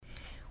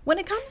When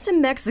it comes to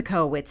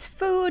Mexico, its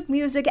food,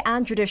 music,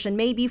 and tradition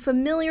may be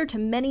familiar to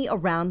many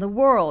around the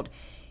world.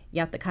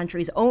 Yet the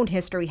country's own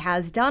history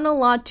has done a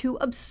lot to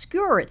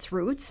obscure its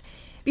roots.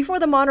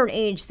 Before the modern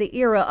age, the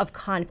era of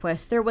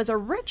conquest, there was a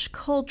rich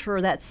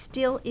culture that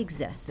still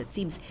exists. It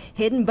seems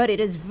hidden, but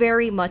it is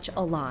very much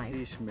alive.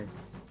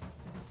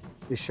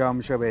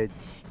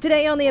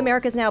 Today on the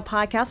Americas Now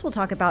podcast, we'll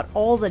talk about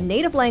all the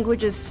native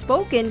languages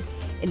spoken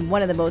in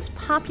one of the most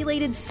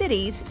populated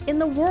cities in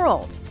the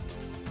world.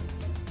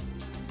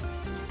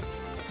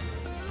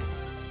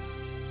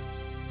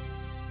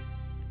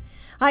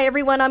 Hi,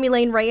 everyone. I'm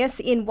Elaine Reyes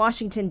in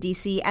Washington,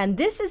 D.C., and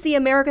this is the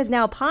Americas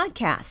Now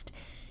podcast.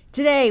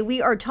 Today, we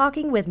are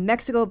talking with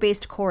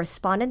Mexico-based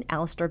correspondent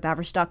Alasdair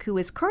Baverstock, who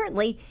is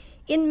currently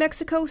in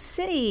Mexico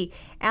City.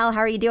 Al,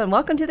 how are you doing?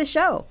 Welcome to the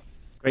show.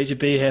 Great to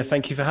be here.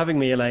 Thank you for having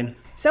me, Elaine.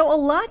 So a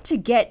lot to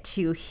get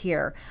to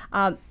here.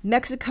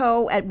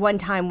 Mexico at one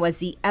time was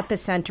the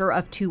epicenter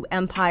of two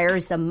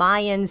empires, the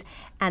Mayans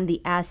and the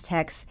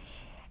Aztecs.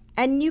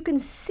 And you can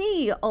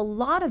see a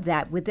lot of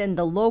that within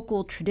the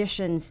local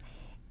traditions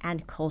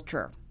and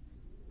culture.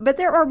 But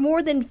there are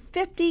more than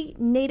 50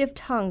 native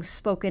tongues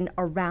spoken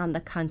around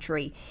the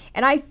country.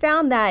 And I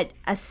found that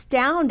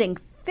astounding,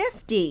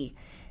 50.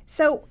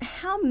 So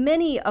how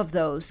many of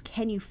those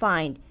can you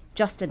find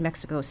just in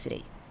Mexico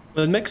City?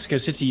 Well, in Mexico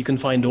City, you can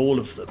find all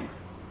of them.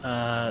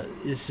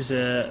 This is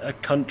a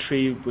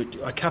country,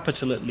 a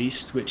capital at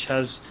least, which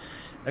has,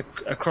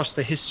 across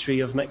the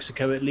history of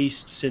Mexico, at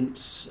least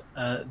since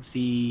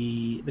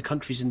the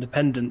country's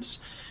independence,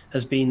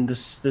 has been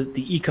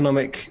the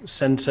economic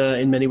center,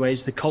 in many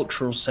ways, the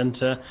cultural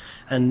center.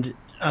 And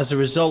as a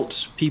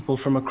result, people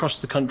from across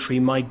the country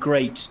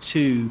migrate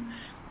to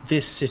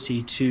this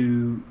city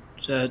to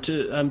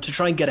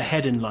try and get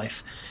ahead in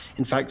life.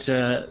 In fact,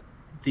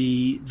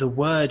 the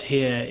word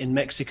here in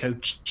Mexico,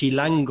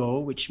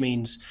 chilango, which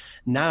means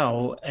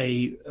now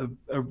a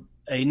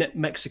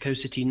Mexico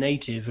City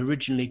native,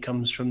 originally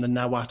comes from the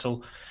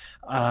Nahuatl,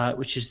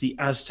 which is the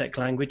Aztec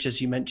language.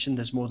 As you mentioned,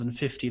 there's more than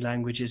 50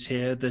 languages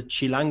here. The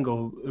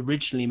chilango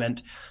originally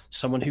meant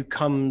someone who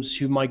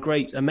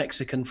migrate, a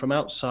Mexican from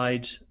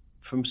outside,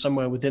 from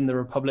somewhere within the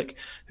Republic,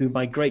 who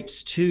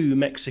migrates to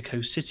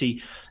Mexico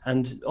City.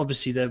 And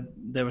obviously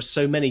there are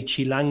so many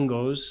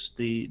chilangos.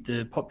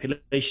 The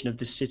population of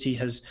this city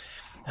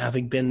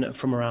having been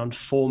from around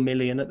 4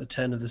 million at the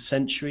turn of the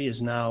century,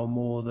 is now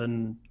more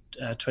than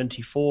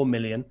 24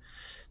 million.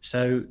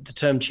 So the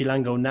term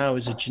chilango now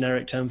is a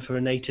generic term for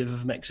a native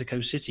of Mexico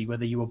City,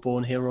 whether you were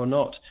born here or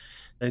not.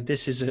 So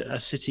this is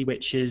a city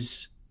which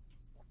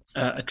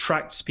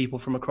attracts people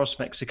from across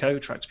Mexico,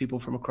 attracts people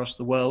from across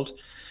the world,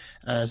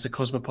 as a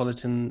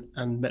cosmopolitan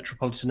and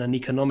metropolitan and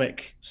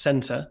economic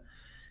center.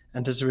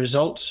 And as a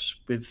result,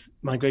 with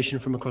migration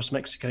from across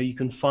Mexico, you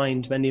can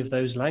find many of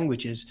those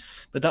languages.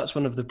 But that's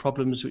one of the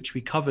problems which we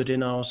covered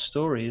in our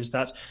story, is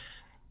that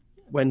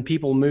when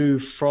people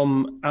move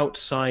from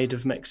outside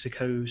of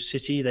Mexico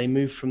City, they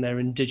move from their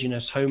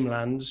indigenous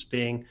homelands,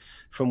 being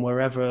from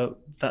wherever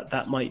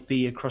that might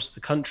be across the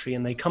country,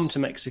 and they come to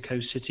Mexico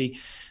City,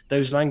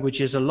 those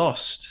languages are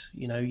lost.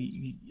 You know,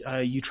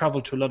 you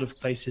travel to a lot of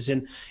places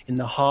in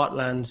the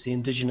heartlands, the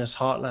indigenous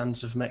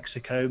heartlands of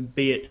Mexico,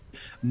 be it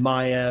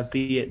Maya,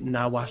 be it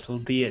Nahuatl,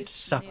 be it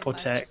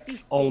Zapotec,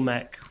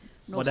 Olmec,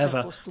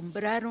 whatever.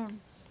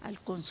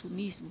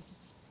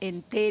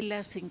 And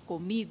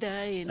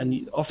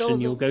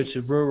often you'll go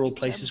to rural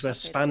places where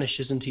Spanish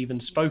isn't even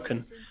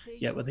spoken.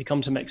 Yet when they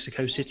come to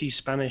Mexico City,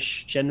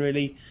 Spanish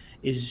generally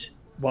is,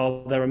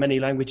 while there are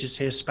many languages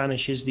here,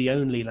 Spanish is the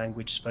only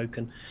language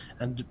spoken.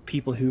 And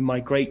people who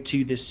migrate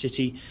to this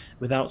city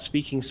without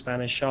speaking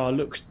Spanish are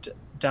looked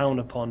down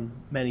upon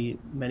many,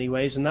 many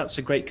ways. And that's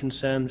a great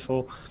concern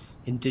for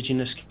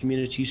indigenous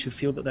communities who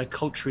feel that their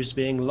culture is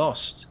being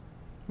lost.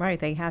 Right.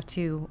 They have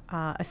to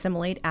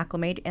assimilate,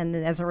 acclimate, and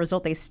as a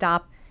result, they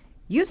stop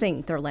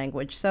using their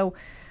language. So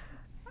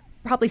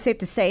probably safe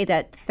to say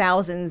that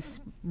thousands,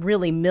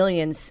 really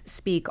millions,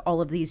 speak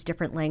all of these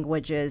different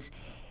languages.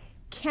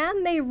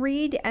 Can they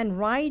read and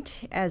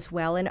write as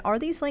well? And are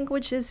these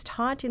languages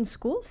taught in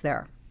schools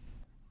there?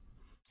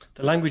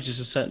 The languages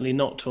are certainly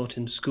not taught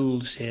in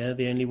schools here.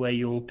 The only way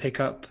you'll pick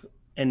up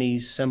any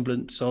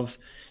semblance of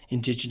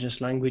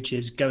indigenous language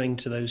is going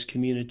to those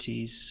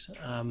communities.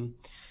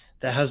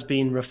 There has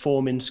been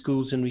reform in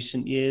schools in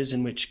recent years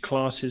in which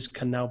classes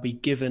can now be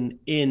given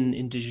in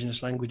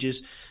indigenous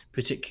languages,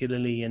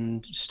 particularly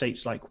in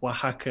states like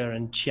Oaxaca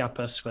and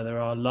Chiapas, where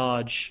there are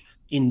large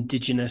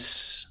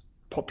indigenous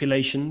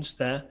populations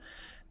there.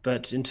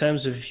 But in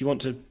terms of if you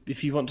want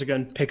to go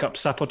and pick up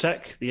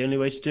Zapotec, the only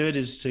way to do it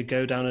is to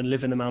go down and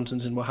live in the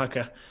mountains in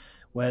Oaxaca,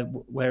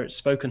 where it's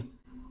spoken.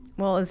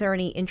 Well, is there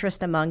any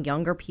interest among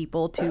younger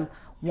people to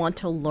want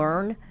to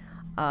learn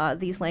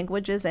these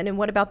languages? And then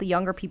what about the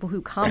younger people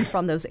who come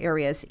from those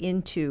areas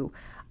into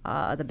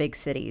the big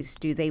cities?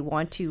 Do they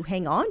want to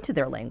hang on to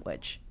their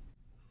language?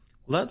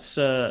 That's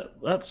a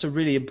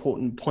really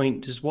important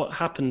point. Is what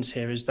happens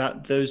here is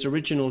that those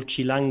original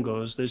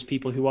Chilangos, those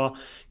people who are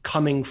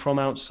coming from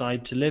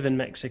outside to live in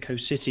Mexico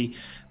City,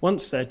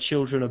 once their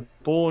children are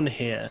born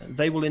here,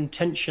 they will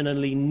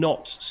intentionally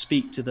not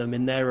speak to them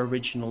in their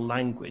original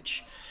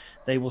language.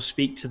 They will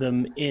speak to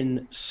them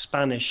in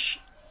Spanish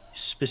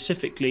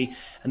specifically,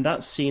 and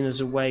that's seen as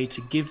a way to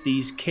give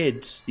these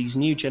kids, these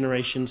new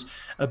generations,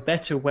 a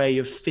better way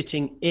of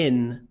fitting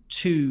in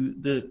to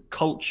the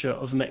culture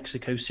of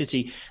Mexico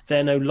City.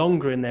 They're no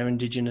longer in their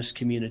indigenous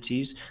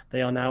communities.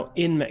 They are now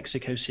in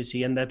Mexico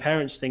City, and their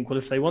parents think, well,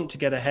 if they want to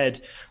get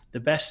ahead,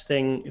 the best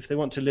thing, if they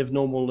want to live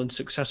normal and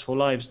successful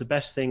lives, the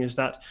best thing is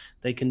that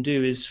they can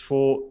do is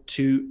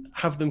to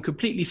have them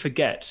completely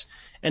forget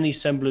any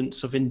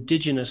semblance of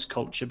indigenous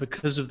culture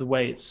because of the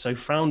way it's so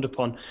frowned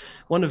upon.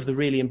 One of the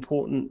really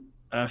important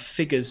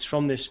figures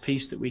from this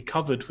piece that we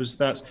covered was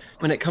that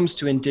when it comes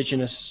to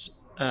indigenous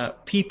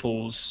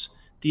peoples,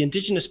 the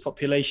indigenous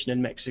population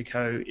in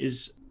Mexico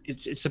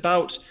it's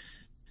about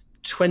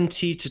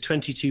 20 to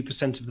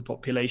 22% of the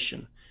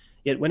population.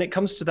 Yet when it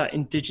comes to that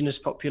indigenous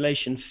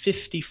population,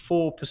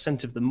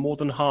 54% of them, more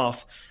than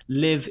half,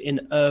 live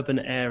in urban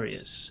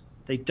areas.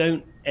 They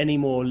don't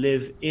anymore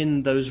live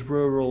in those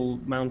rural,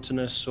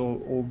 mountainous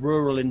or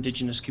rural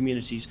indigenous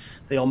communities.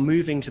 They are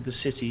moving to the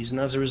cities. And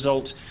as a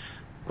result,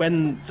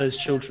 when those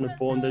children are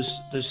born, those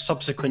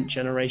subsequent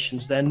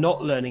generations, they're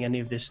not learning any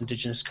of this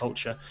indigenous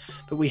culture.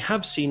 But we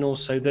have seen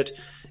also that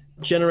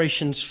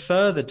generations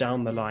further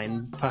down the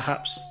line,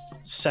 perhaps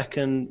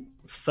second,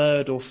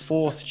 third or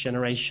fourth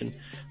generation,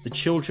 the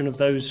children of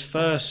those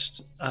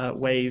first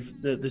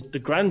wave,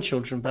 the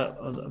grandchildren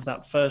of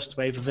that first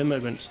wave of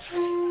immigrants,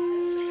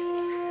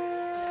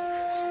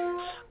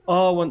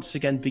 are once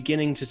again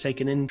beginning to take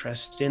an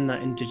interest in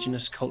that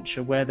indigenous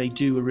culture where they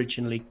do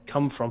originally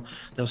come from.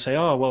 They'll say,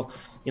 oh, well,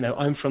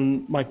 I'm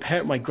from my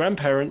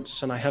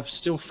grandparents, and I have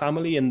still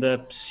family in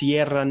the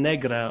Sierra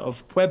Negra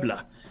of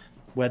Puebla,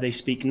 where they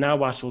speak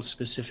Nahuatl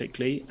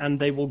specifically, and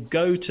they will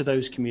go to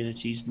those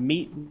communities,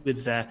 meet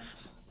with their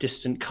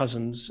distant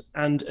cousins,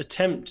 and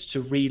attempt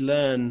to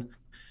relearn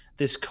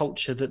this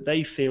culture that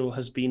they feel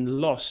has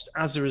been lost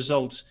as a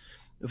result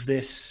of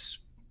this,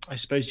 I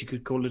suppose you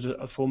could call it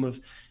a form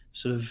of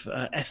sort of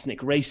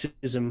ethnic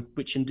racism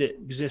which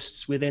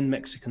exists within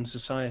Mexican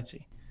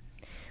society.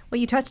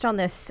 Well, you touched on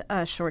this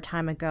a short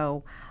time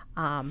ago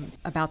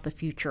about the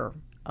future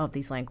of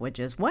these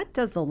languages. What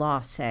does the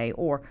law say,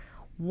 or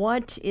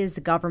what is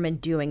the government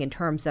doing in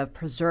terms of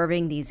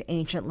preserving these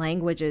ancient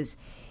languages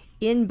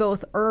in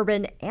both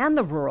urban and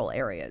the rural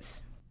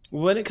areas?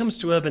 When it comes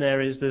to urban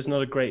areas, there's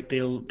not a great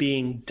deal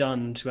being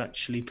done to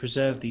actually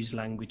preserve these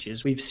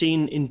languages. We've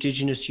seen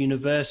indigenous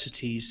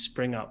universities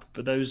spring up,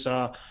 but those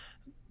are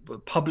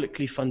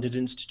publicly funded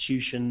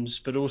institutions,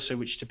 but also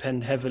which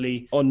depend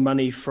heavily on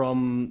money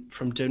from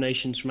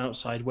donations from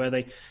outside, where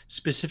they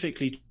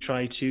specifically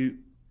try to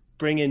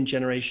bring in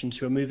generations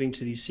who are moving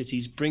to these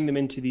cities, bring them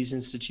into these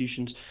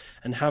institutions,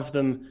 and have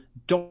them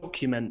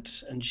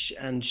document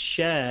and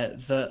share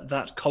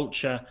that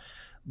culture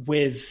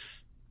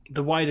with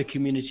the wider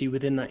community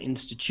within that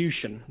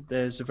institution.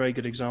 There's a very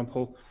good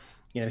example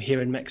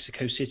here in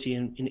Mexico City,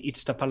 in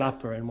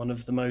Iztapalapa, in one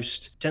of the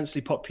most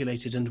densely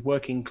populated and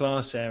working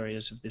class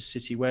areas of this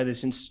city, where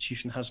this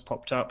institution has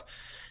popped up.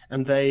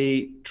 And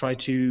they try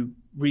to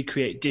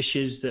recreate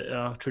dishes that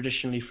are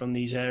traditionally from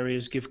these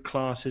areas, give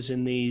classes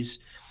in these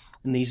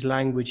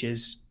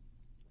languages.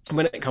 And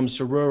when it comes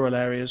to rural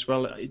areas,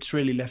 well, it's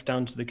really left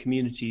down to the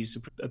communities.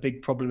 A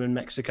big problem in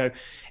Mexico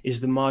is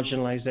the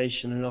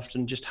marginalization, and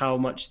often just how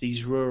much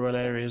these rural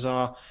areas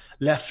are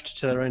left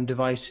to their own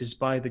devices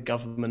by the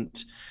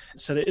government.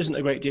 So there isn't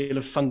a great deal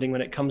of funding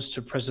when it comes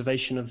to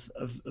preservation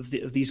of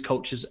these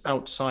cultures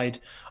outside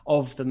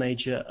of the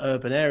major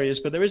urban areas.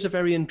 But there is a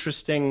very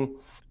interesting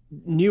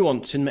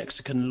nuance in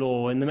Mexican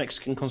law, in the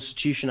Mexican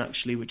Constitution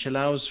actually, which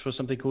allows for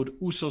something called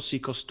usos y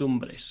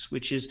costumbres,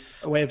 which is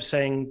a way of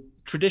saying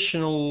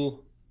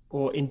traditional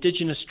or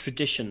indigenous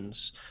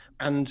traditions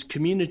and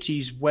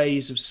communities'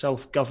 ways of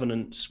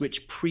self-governance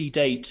which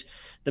predate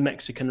the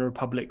Mexican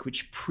Republic,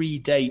 which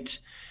predate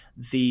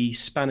the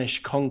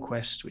Spanish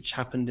conquest, which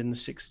happened in the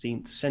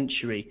 16th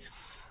century.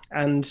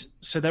 And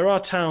so there are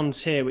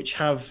towns here which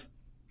have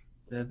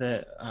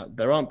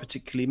there aren't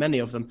particularly many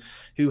of them,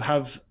 who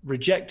have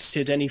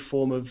rejected any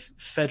form of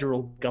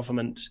federal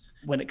government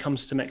when it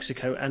comes to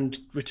Mexico and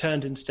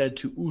returned instead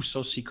to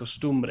usos y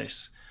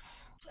costumbres.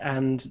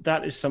 And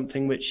that is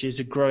something which is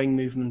a growing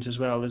movement as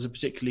well. There's a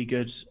particularly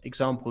good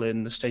example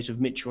in the state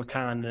of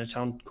Michoacan, in a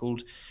town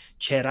called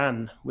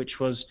Cherán, which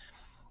was,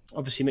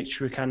 obviously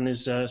Michoacan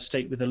is a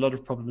state with a lot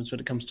of problems when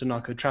it comes to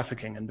narco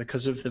trafficking. And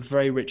because of the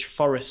very rich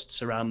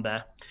forests around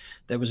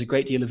there was a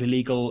great deal of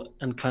illegal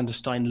and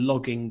clandestine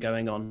logging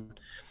going on.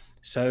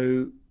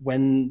 So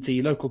when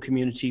the local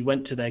community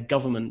went to their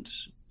government,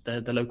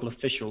 the local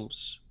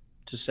officials,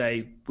 to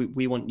say,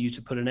 we want you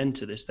to put an end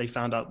to this, they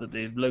found out that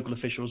the local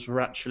officials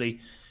were actually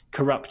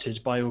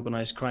corrupted by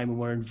organized crime and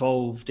were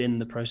involved in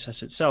the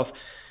process itself.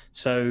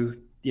 So,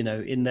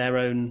 in their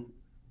own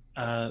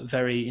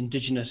very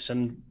indigenous,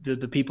 and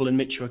the people in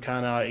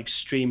Michoacan are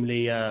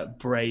extremely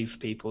brave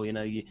people.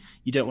 You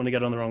don't want to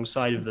get on the wrong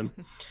side of them.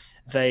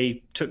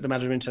 They took the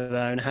matter into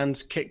their own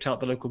hands, kicked out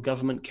the local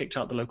government, kicked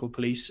out the local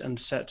police, and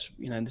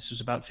this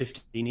was about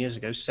 15 years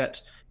ago,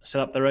 set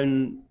up their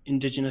own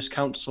indigenous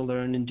council, their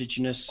own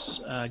indigenous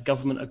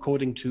government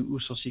according to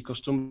usos y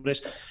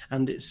costumbres,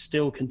 and it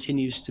still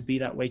continues to be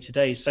that way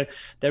today. So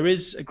there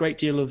is a great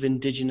deal of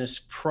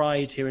indigenous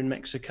pride here in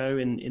Mexico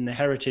in the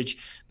heritage,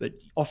 but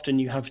often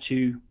you have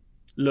to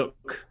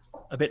look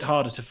a bit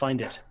harder to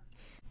find it.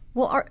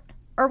 Well,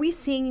 are we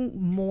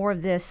seeing more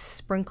of this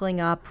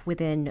sprinkling up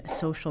within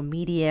social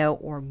media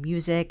or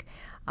music,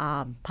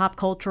 pop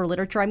culture,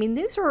 literature? I mean,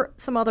 these are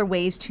some other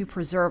ways to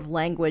preserve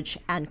language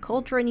and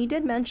culture. And you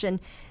did mention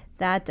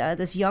that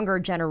this younger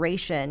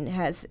generation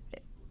has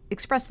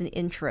expressed an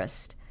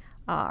interest.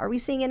 Are we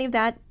seeing any of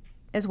that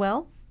as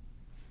well?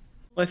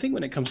 Well, I think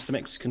when it comes to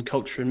Mexican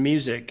culture and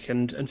music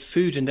and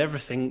food and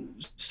everything,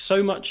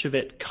 so much of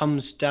it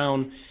comes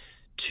down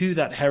to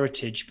that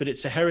heritage, but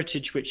it's a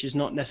heritage which is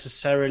not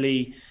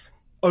necessarily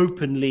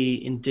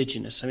openly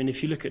indigenous. I mean,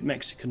 if you look at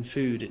Mexican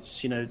food,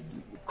 it's,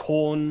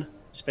 corn,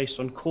 it's based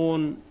on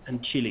corn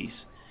and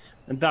chilies.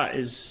 And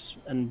those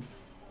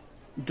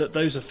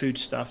are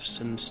foodstuffs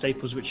and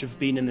staples which have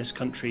been in this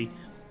country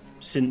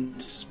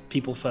since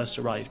people first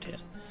arrived here.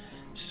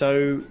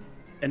 So,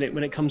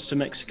 when it comes to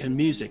Mexican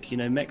music,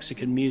 things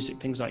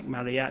like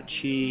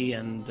mariachi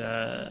and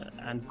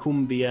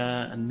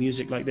cumbia and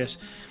music like this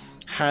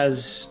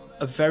has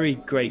a very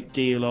great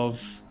deal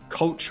of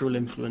cultural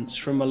influence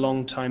from a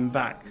long time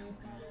back.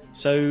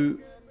 So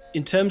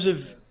in terms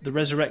of the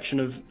resurrection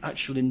of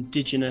actual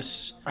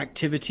indigenous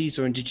activities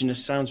or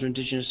indigenous sounds or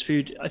indigenous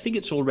food, I think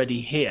it's already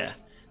here.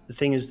 The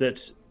thing is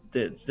that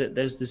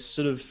there's this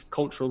sort of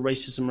cultural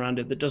racism around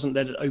it that doesn't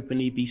let it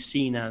openly be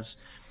seen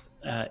as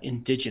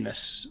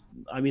indigenous.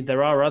 I mean,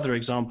 there are other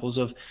examples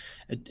of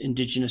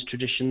indigenous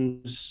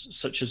traditions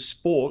such as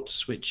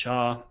sports, which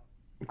are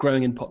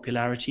growing in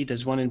popularity.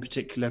 There's one in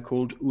particular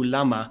called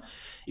Ulama.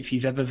 If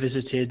you've ever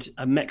visited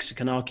a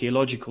Mexican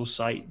archaeological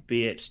site,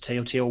 be it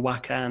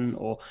Teotihuacan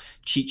or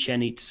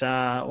Chichen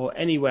Itza or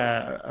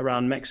anywhere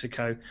around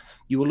Mexico,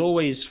 you will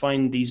always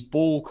find these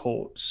ball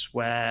courts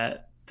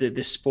where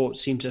this sport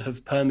seemed to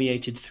have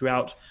permeated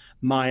throughout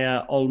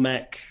Maya,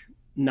 Olmec,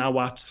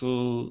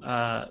 Nahuatl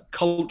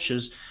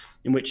cultures,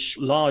 in which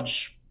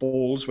large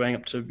balls weighing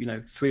up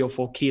to 3 or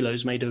 4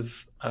 kilos made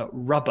of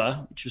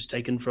rubber, which was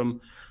taken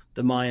from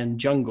the Mayan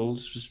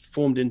jungles, was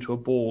formed into a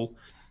ball.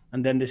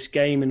 And then this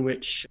game in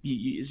which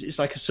it's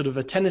like a sort of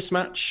a tennis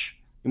match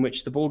in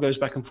which the ball goes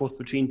back and forth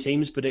between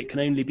teams, but it can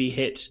only be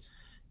hit,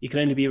 you can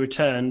only be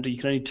returned, you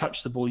can only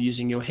touch the ball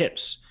using your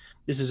hips.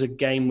 This is a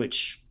game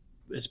which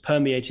has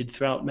permeated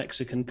throughout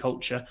Mexican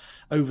culture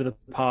over the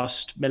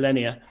past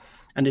millennia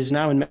and is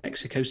now in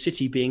Mexico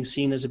City being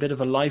seen as a bit of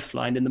a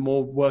lifeline in the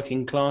more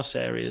working class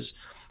areas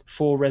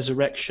for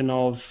resurrection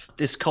of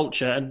this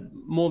culture, and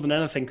more than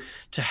anything,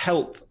 to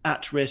help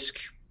at-risk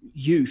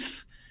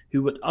youth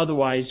who would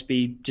otherwise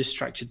be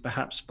distracted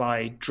perhaps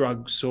by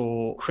drugs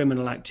or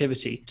criminal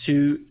activity,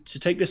 to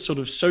take this sort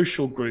of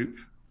social group,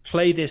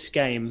 play this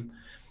game,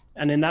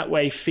 and in that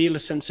way feel a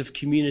sense of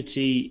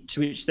community to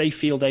which they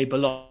feel they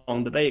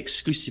belong, that they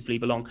exclusively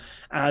belong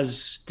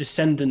as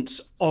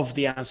descendants of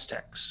the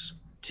Aztecs,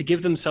 to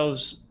give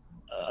themselves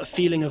a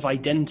feeling of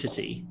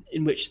identity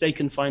in which they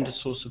can find a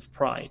source of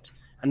pride.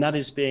 And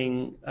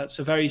that's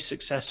a very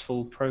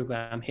successful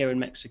program here in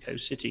Mexico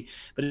City.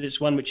 But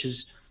it's one which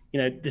is,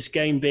 this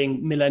game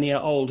being millennia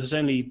old has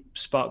only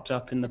sparked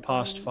up in the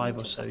past 5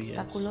 or so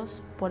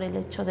years. Por el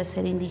hecho de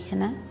ser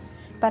indígena.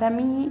 Para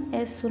mí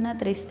es una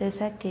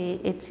tristeza que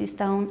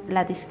exista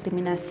la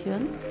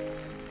discriminación.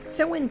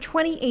 So in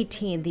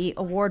 2018, the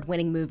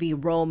award-winning movie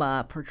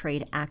Roma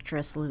portrayed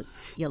actress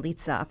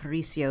Yalitza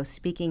Aparicio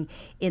speaking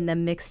in the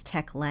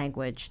Mixtec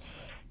language.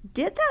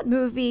 Did that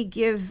movie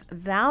give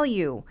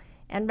value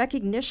and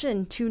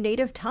recognition to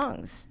native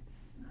tongues?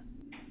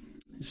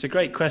 It's a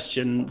great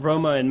question.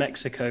 Roma in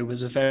Mexico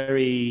was a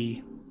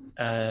very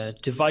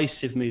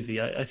divisive movie.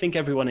 I think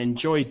everyone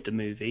enjoyed the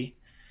movie,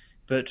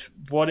 but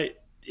what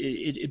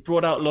it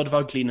brought out a lot of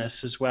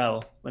ugliness as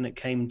well when it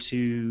came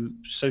to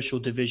social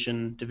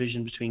division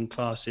between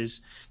classes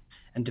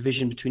and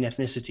division between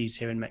ethnicities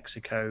here in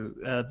Mexico.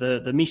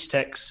 The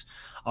Mixtecs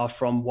are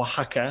from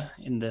Oaxaca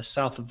in the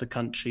south of the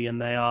country,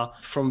 and they are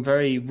from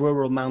very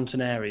rural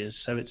mountain areas.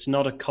 So it's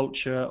not a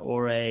culture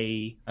or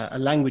a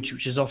language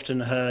which is often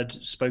heard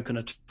spoken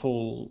at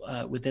all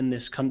within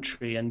this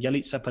country. And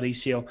Yalitza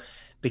Aparicio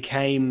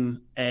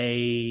became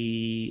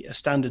a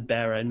standard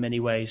bearer in many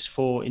ways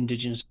for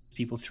indigenous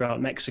people throughout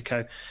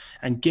Mexico.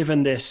 And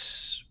given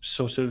this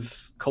sort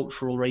of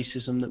cultural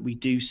racism that we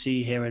do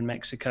see here in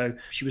Mexico,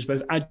 she was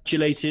both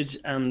adulated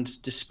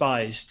and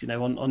despised.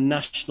 On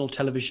national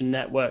television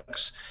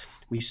networks,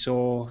 we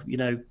saw,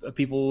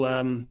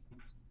 people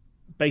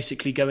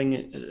basically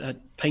going,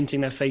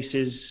 painting their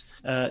faces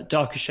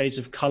darker shades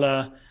of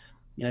color,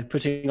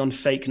 putting on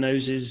fake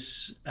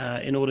noses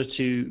in order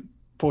to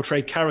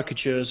portray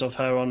caricatures of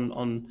her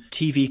on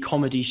TV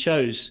comedy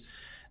shows.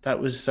 That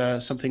was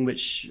something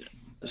which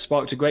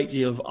sparked a great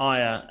deal of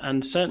ire,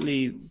 and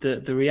certainly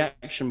the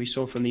reaction we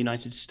saw from the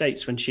United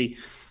States when she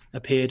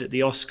appeared at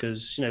the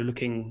Oscars,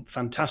 looking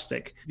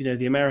fantastic.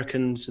 The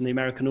Americans and the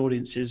American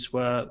audiences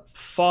were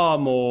far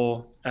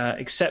more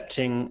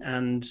accepting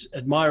and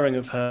admiring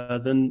of her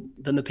than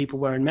the people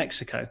were in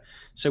Mexico.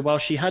 So while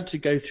she had to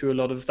go through a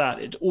lot of that,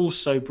 it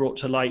also brought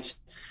to light,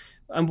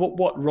 and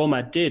what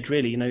Roma did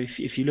really,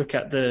 if you look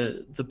at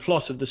the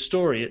plot of the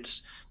story,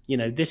 it's,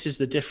 this is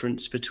the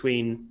difference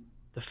between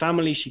the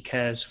family she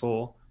cares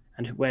for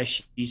and where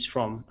she's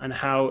from, and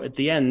how at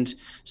the end,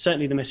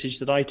 certainly the message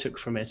that I took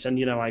from it, and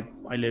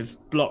I live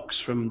blocks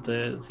from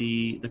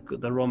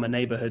the Roma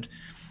neighborhood,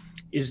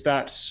 is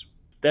that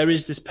there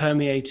is this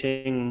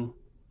permeating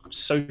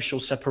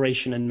social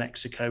separation in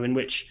Mexico, in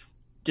which,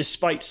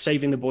 despite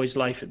saving the boy's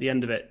life at the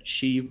end of it,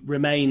 she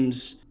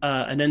remains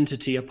an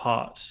entity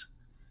apart,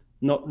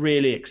 not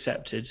really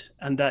accepted,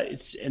 and that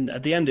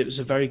at the end it was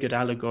a very good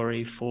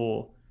allegory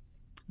for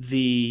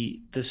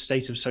the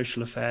state of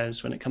social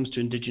affairs when it comes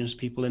to indigenous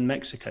people in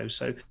Mexico.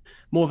 So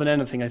more than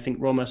anything, I think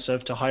Roma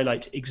served to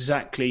highlight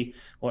exactly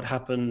what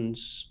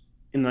happens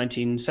in the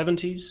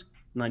 1970s,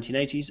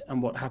 1980s,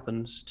 and what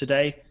happens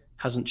today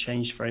hasn't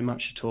changed very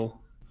much at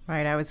all.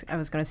 Right. I was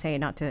going to say,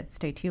 not to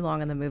stay too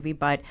long on the movie,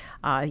 but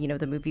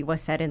the movie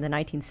was set in the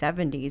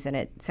 1970s, and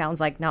it sounds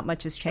like not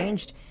much has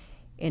changed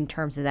in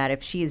terms of that,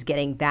 if she is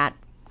getting that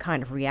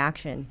kind of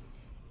reaction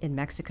in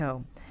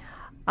Mexico.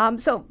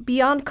 So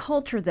beyond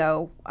culture,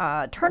 though,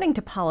 turning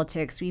to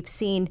politics, we've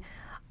seen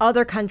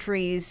other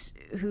countries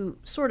who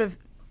sort of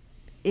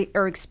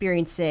are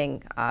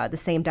experiencing the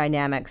same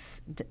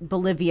dynamics.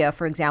 Bolivia,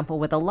 for example,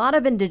 with a lot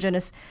of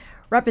indigenous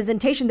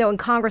representation, though, in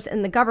Congress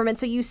and the government.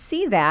 So you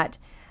see that.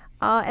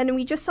 And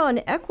we just saw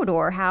in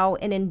Ecuador how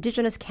an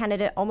indigenous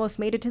candidate almost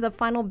made it to the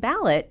final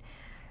ballot.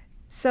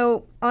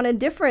 So on a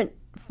different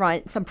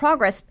front, some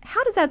progress.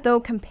 How does that, though,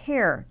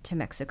 compare to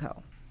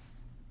Mexico?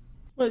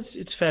 Well,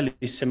 it's fairly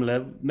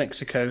similar.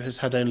 Mexico has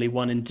had only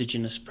one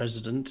indigenous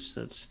president.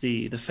 That's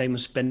the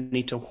famous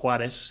Benito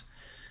Juarez,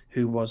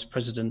 who was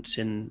president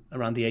in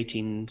around the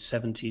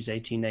 1870s,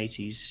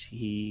 1880s.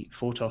 He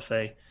fought off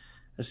a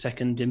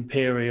second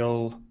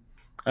imperial,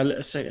 a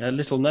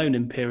little-known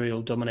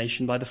imperial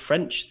domination by the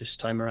French this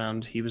time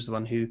around. He was the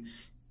one who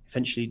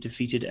eventually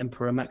defeated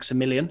Emperor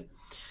Maximilian.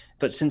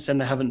 But since then,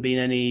 there haven't been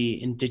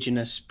any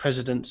indigenous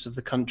presidents of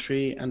the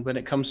country. And when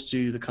it comes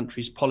to the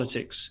country's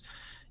politics,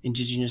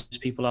 indigenous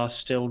people are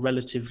still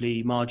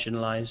relatively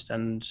marginalized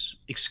and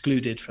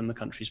excluded from the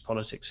country's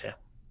politics here.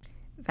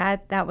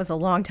 That was a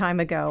long time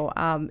ago.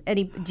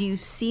 Do you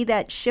see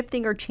that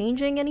shifting or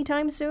changing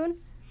anytime soon?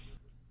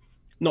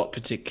 Not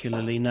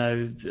particularly,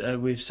 no.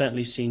 We've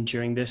certainly seen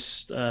during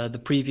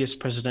the previous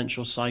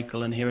presidential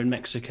cycle, and here in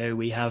Mexico,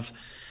 we have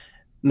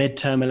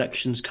midterm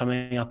elections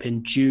coming up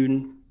in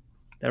June.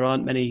 There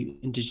aren't many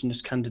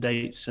indigenous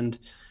candidates, and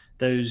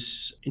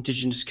those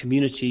indigenous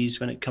communities,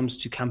 when it comes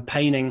to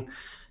campaigning,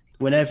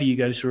 whenever you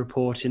go to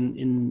report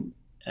and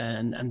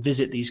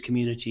visit these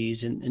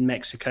communities in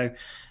Mexico,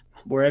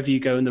 wherever you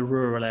go in the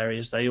rural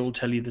areas, they all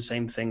tell you the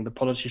same thing. The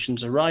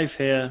politicians arrive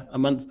here a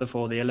month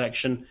before the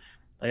election.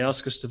 They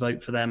ask us to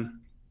vote for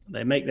them.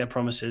 They make their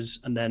promises,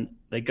 and then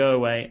they go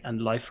away,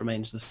 and life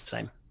remains the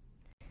same.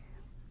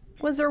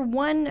 Was there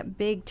one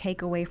big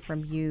takeaway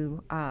from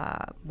you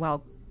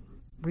while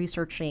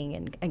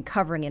researching and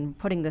covering and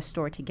putting this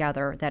story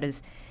together that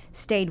has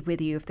stayed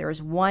with you? If there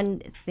is one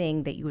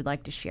thing that you would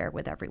like to share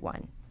with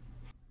everyone?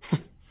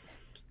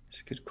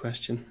 It's a good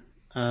question.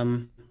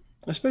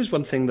 I suppose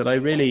one thing that I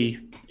really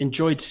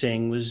enjoyed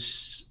seeing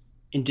was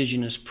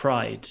indigenous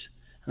pride.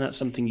 And that's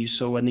something you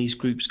saw when these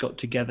groups got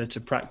together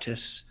to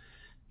practice,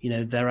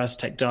 their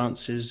Aztec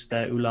dances,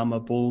 their Ulama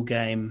ball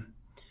game.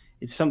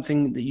 It's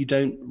something that you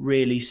don't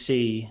really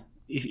see.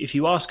 If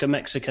you ask a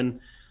Mexican,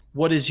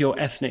 what is your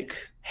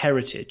ethnic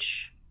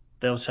heritage?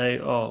 They'll say,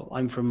 oh,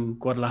 I'm from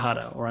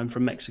Guadalajara, or I'm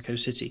from Mexico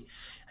City.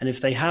 And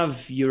if they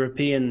have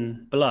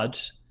European blood,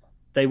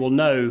 they will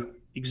know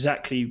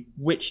exactly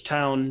which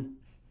town,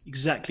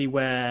 exactly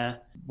where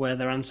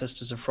their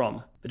ancestors are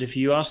from. But if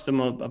you ask them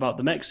about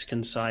the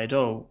Mexican side,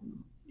 so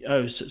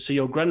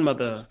your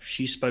grandmother,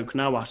 she spoke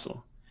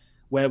Nahuatl.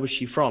 Where was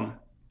she from?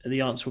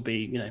 The answer will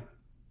be,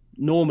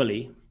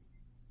 normally,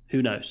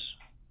 who knows?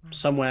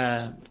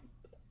 Somewhere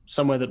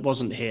that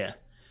wasn't here.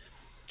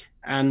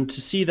 And to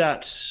see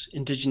that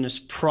indigenous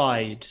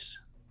pride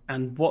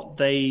and what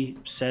they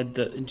said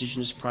that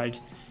indigenous pride,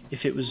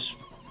 if it was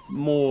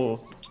more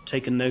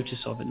taken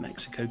notice of in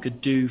Mexico,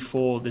 could do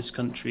for this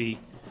country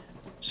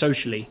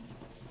socially,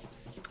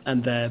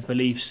 and their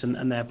beliefs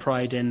and their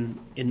pride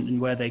in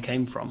where they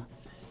came from,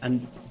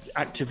 and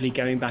actively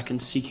going back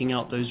and seeking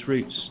out those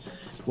roots,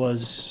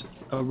 was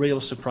a real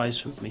surprise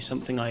for me,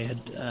 something I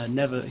had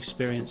never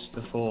experienced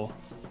before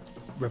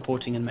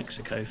reporting in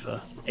Mexico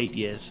for 8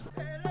 years.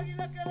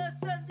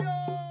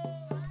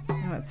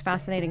 It's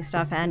fascinating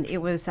stuff, and it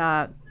was,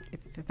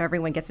 if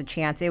everyone gets a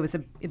chance, it was a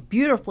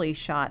beautifully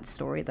shot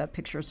story. The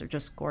pictures are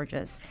just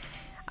gorgeous.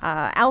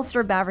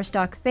 Alasdair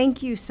Baverstock,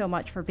 thank you so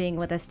much for being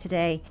with us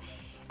today.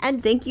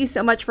 And thank you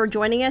so much for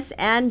joining us.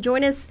 And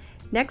join us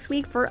next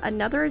week for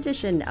another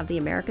edition of the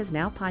America's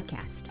Now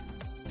podcast.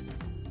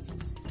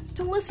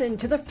 To listen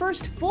to the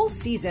first full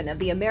season of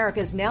the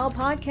America's Now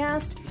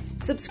podcast,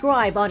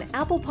 subscribe on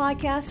Apple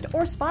Podcast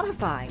or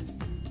Spotify.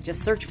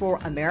 Just search for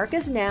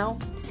America's Now,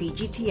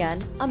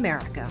 CGTN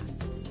America.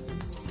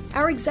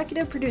 Our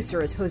executive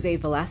producer is Jose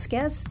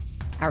Velasquez.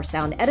 Our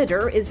sound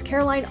editor is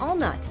Caroline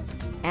Allnut.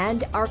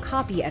 And our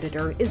copy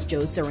editor is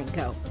Joe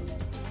Zarinko.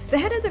 The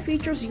head of the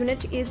features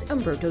unit is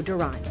Umberto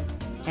Duran.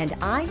 And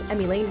I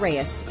am Elaine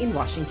Reyes in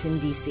Washington,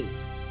 D.C.